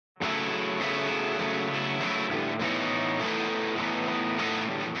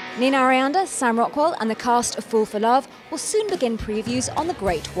Nina Arianda, Sam Rockwell and the cast of Fool for Love will soon begin previews on The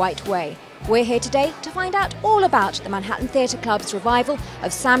Great White Way. We're here today to find out all about the Manhattan Theatre Club's revival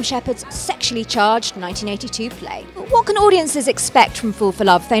of Sam Shepard's sexually charged 1982 play. What can audiences expect from Fool for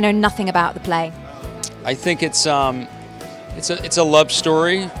Love if they know nothing about the play? I think it's a love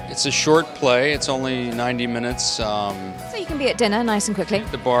story. It's a short play. It's only 90 minutes. So you can be at dinner nice and quickly.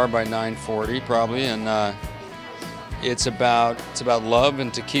 At the bar by 9:40 probably, and it's about love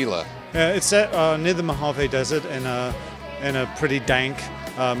and tequila. It's set near the Mojave Desert in a pretty dank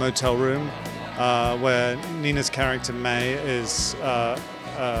motel room where Nina's character May is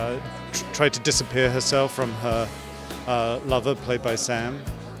tried to disappear herself from her lover, played by Sam,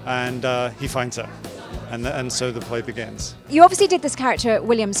 and he finds her. And so the play begins. You obviously did this character at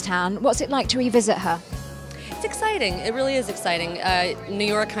Williamstown. What's it like to revisit her? It's exciting. It really is exciting. New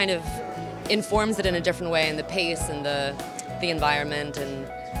York kind of informs it in a different way, in the pace and the environment, and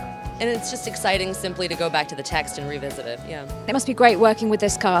it's just exciting simply to go back to the text and revisit it. Yeah. It must be great working with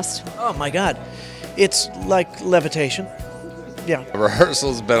this cast. Oh my God, it's like levitation. Yeah. The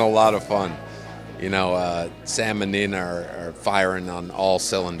rehearsal's been a lot of fun. You know, Sam and Nina are firing on all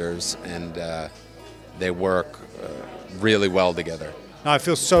cylinders, and they work really well together. I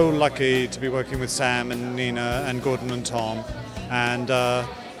feel so lucky to be working with Sam and Nina and Gordon and Tom, and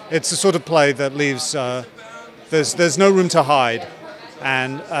it's the sort of play that leaves there's no room to hide,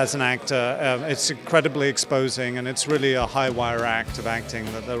 and as an actor it's incredibly exposing, and it's really a high wire act of acting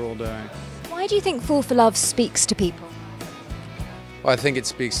that they're all doing. Why do you think Fool for Love speaks to people? Well, I think it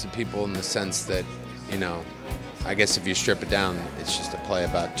speaks to people in the sense that, you know, I guess if you strip it down, it's just a play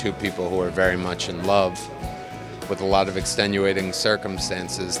about two people who are very much in love with a lot of extenuating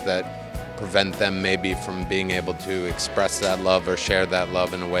circumstances that prevent them maybe from being able to express that love or share that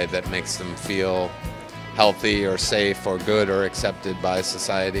love in a way that makes them feel healthy or safe or good or accepted by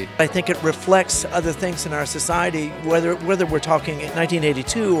society. I think it reflects other things in our society, whether we're talking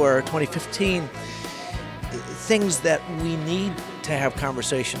 1982 or 2015, things that we need to have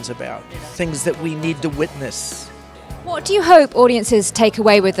conversations about, things that we need to witness. What do you hope audiences take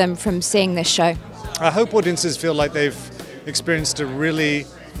away with them from seeing this show? I hope audiences feel like they've experienced a really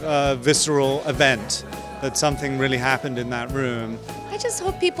visceral event, that something really happened in that room. I just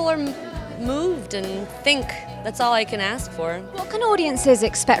hope people are moved and think. That's all I can ask for. What can audiences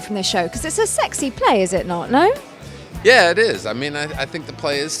expect from this show? Because it's a sexy play, is it not? No? Yeah, it is. I mean, I think the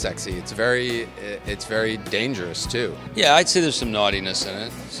play is sexy. It's very dangerous too. Yeah, I'd say there's some naughtiness in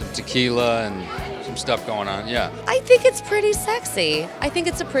it, some tequila and some stuff going on. Yeah. I think it's pretty sexy. I think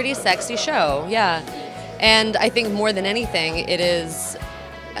it's a pretty sexy show. Yeah, and I think more than anything, it is,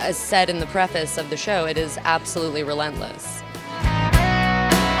 as said in the preface of the show, it is absolutely relentless.